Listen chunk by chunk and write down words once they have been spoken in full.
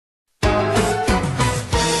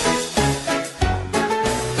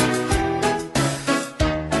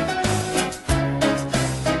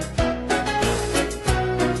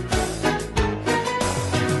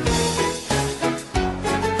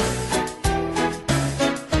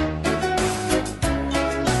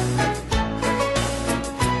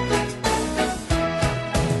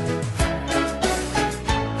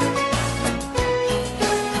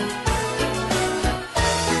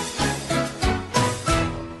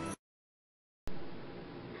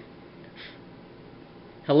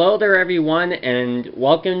Hello there everyone, and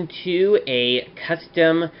welcome to a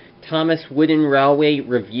custom Thomas Wooden Railway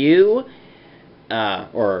review, I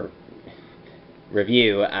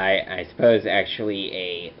suppose actually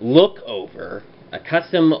a look-over, a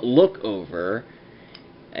custom look-over,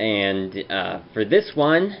 and for this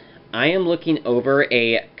one, I am looking over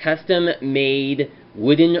a custom-made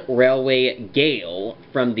wooden railway Gail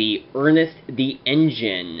from the Ernest the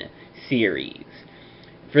Engine series.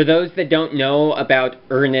 For those that don't know about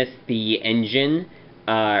Ernest the Engine,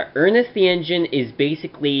 Ernest the Engine is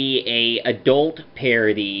basically a adult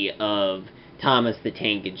parody of Thomas the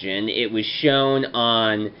Tank Engine. It was shown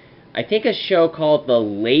on, I think, a show called The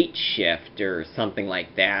Late Shift or something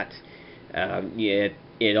like that.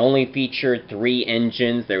 It only featured 3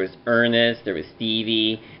 engines. There was Ernest, there was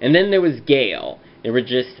Stevie, and then there was Gail. There were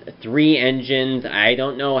just 3 engines. I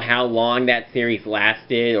don't know how long that series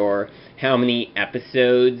lasted or how many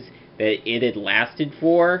episodes that it had lasted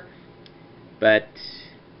for, but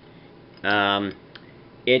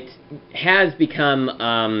it has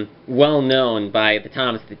become well known by the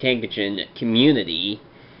Thomas the Tank Engine community,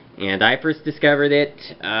 and I first discovered it,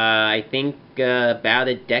 I think, about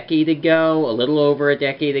a decade ago, a little over a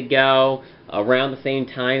decade ago, around the same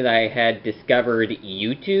time that I had discovered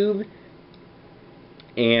YouTube.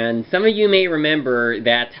 And some of you may remember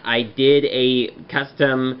that I did a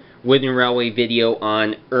custom wooden railway video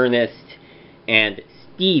on Ernest and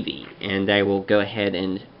Stevie, and I will go ahead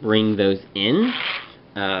and bring those in.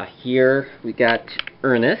 Here we got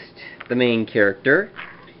Ernest, the main character,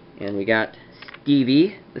 and we got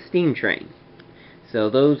Stevie, the steam train. So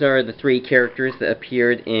those are the 3 characters that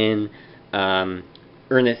appeared in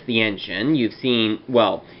Ernest the Engine. You've seen,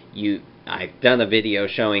 well, I've done a video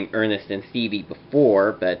showing Ernest and Stevie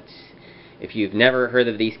before, but if you've never heard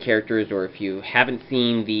of these characters, or if you haven't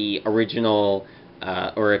seen the original,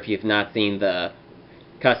 or if you've not seen the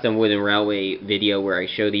custom wooden railway video where I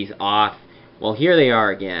show these off, well, here they are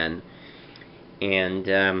again. And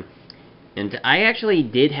I actually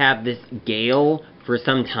did have this Gail for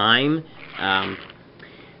some time.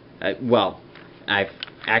 Well, I've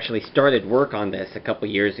actually started work on this a couple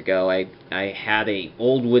years ago. I had a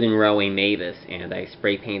old wooden railway Mavis, and I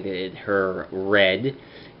spray painted her red,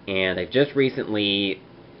 and I've just recently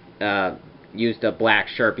used a black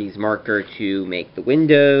Sharpie's marker to make the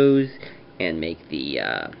windows, and make the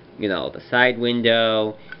the side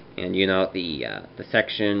window, and the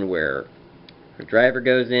section where her driver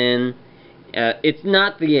goes in. It's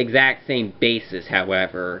not the exact same basis,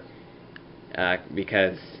 however,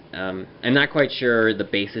 because I'm not quite sure the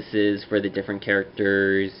bases for the different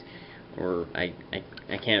characters, or I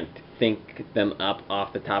can't think them up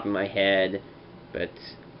off the top of my head, but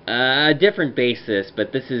a different basis,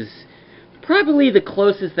 but this is probably the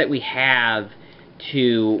closest that we have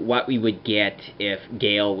to what we would get if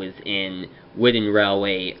Gail was in wooden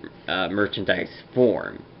railway merchandise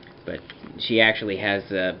form, but she actually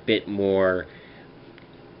has a bit more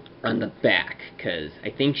on the back, because I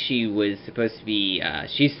think she was supposed to be,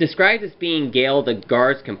 she's described as being Gail the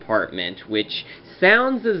guard's compartment, which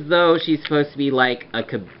sounds as though she's supposed to be like a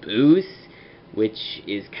caboose, which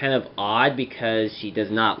is kind of odd because she does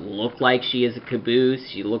not look like she is a caboose.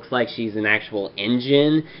 She looks like she's an actual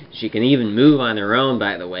engine. She can even move on her own,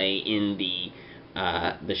 by the way, in the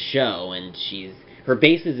show, and her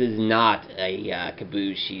basis is not a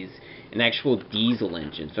caboose. She's an actual diesel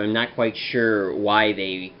engine, so I'm not quite sure why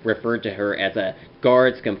they referred to her as a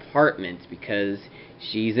guard's compartment, because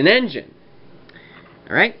she's an engine.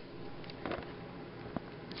 Alright?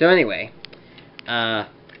 So anyway,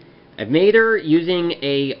 I've made her using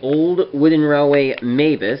a old wooden railway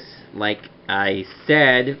Mavis, like I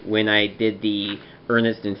said when I did the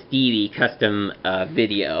Ernest and Stevie custom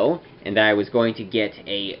video, and I was going to get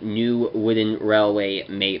a new wooden railway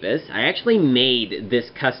Mavis. I actually made this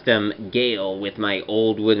custom Gail with my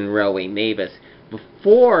old wooden railway Mavis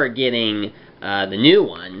before getting the new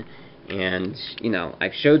one, and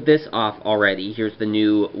I've showed this off already. Here's the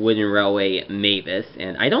new wooden railway Mavis,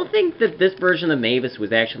 and I don't think that this version of Mavis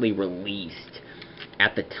was actually released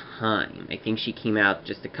at the time. I think she came out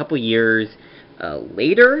just a couple years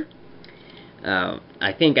later.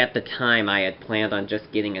 I think at the time I had planned on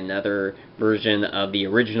just getting another version of the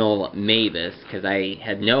original Mavis, because I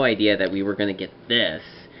had no idea that we were going to get this,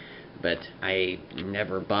 but I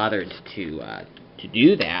never bothered to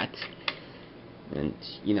do that. And,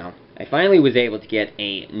 I finally was able to get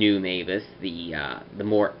a new Mavis, the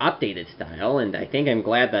more updated style, and I think I'm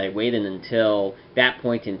glad that I waited until that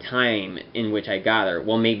point in time in which I got her.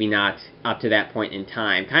 Well, maybe not up to that point in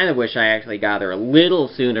time. Kind of wish I actually got her a little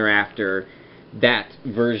sooner after that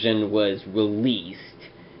version was released,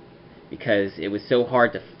 because it was so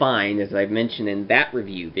hard to find, as I've mentioned in that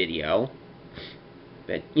review video.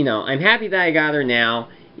 But, you know, I'm happy that I got her now,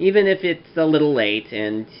 even if it's a little late,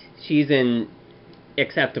 and she's in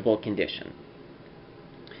acceptable condition.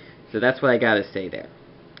 So that's what I gotta say there.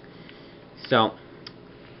 So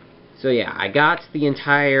yeah, I got the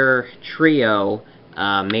entire trio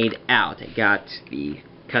made out. I got the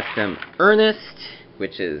custom Ernest,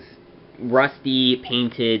 which is rusty,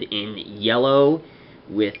 painted in yellow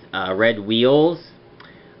with red wheels.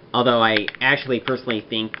 Although I actually personally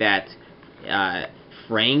think that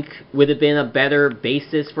Frank would have been a better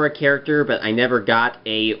basis for a character, but I never got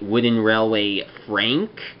a Wooden Railway Frank.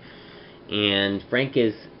 And Frank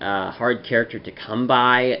is a hard character to come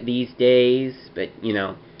by these days, but, you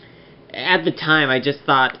know, at the time I just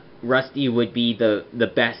thought Rusty would be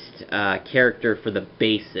the best character for the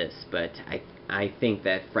basis, but I think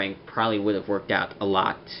that Frank probably would have worked out a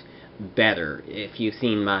lot better. If you've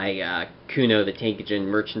seen my Kuno the Tank Engine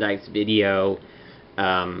merchandise video,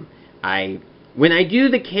 when I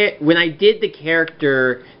did the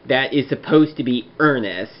character that is supposed to be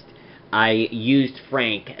Ernest, I used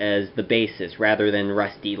Frank as the basis rather than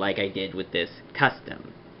Rusty like I did with this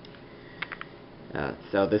custom.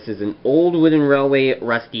 So this is an old Wooden Railway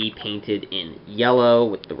Rusty painted in yellow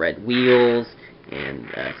with the red wheels, and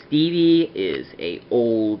Stevie is a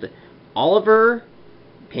old Oliver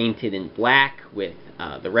painted in black with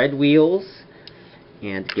the red wheels,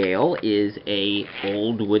 and Gail is a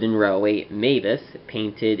old Wooden Railway Mavis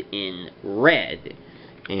painted in red.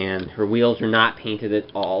 And her wheels are not painted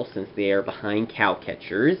at all since they are behind cow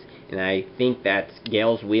catchers, and I think that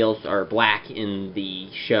Gail's wheels are black in the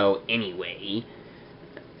show anyway,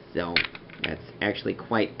 so that's actually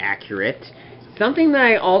quite accurate. Something that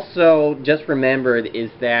I also just remembered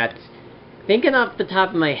is that, thinking off the top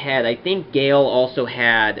of my head, I think Gail also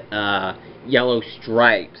had yellow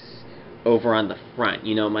stripes over on the front,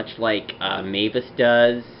 you know, much like Mavis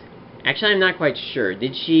does. Actually, I'm not quite sure.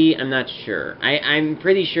 Did she? I'm not sure. I'm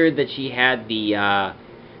pretty sure that she had the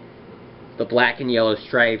black and yellow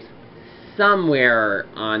stripes somewhere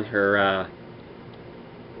on her,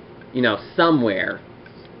 you know, somewhere.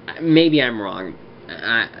 Maybe I'm wrong.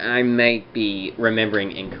 I might be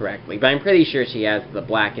remembering incorrectly, but I'm pretty sure she has the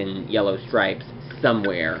black and yellow stripes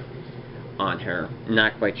somewhere on her.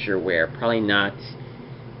 Not quite sure where. Probably not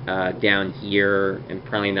down here, and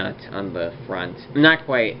probably not on the front. Not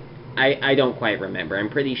quite. I don't quite remember. I'm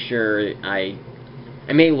pretty sure I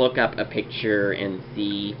may look up a picture and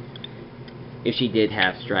see if she did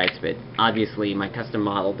have stripes, but obviously my custom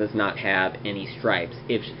model does not have any stripes,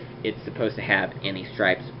 if it's supposed to have any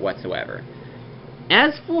stripes whatsoever.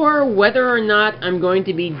 As for whether or not I'm going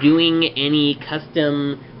to be doing any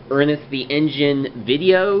custom Ernest the Engine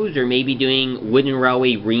videos, or maybe doing Wooden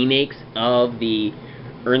Railway remakes of the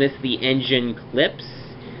Ernest the Engine clips,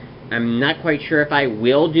 I'm not quite sure if I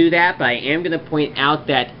will do that, but I am going to point out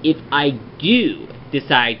that if I do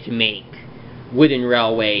decide to make Wooden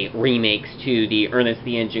Railway remakes to the Ernest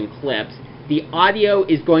the Engine clips, the audio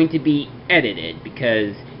is going to be edited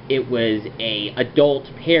because it was an adult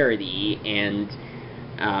parody, and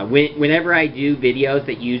whenever I do videos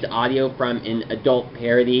that use audio from an adult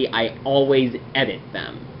parody, I always edit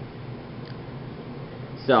them.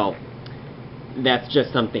 So that's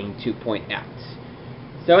just something to point out.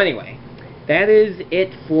 So anyway, that is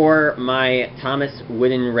it for my Thomas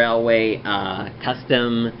Wooden Railway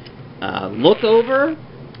custom look over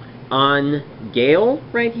on Gail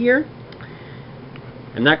right here.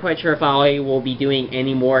 I'm not quite sure if I will be doing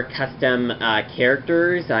any more custom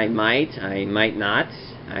characters. I might not.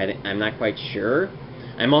 I'm not quite sure.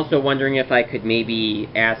 I'm also wondering if I could maybe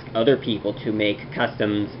ask other people to make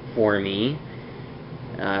customs for me.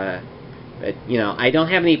 But, you know, I don't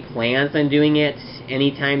have any plans on doing it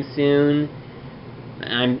anytime soon.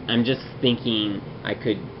 I'm just thinking I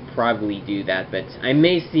could probably do that, but I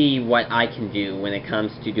may see what I can do when it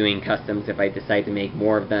comes to doing customs if I decide to make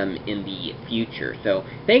more of them in the future. So,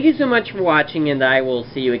 thank you so much for watching, and I will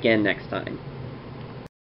see you again next time.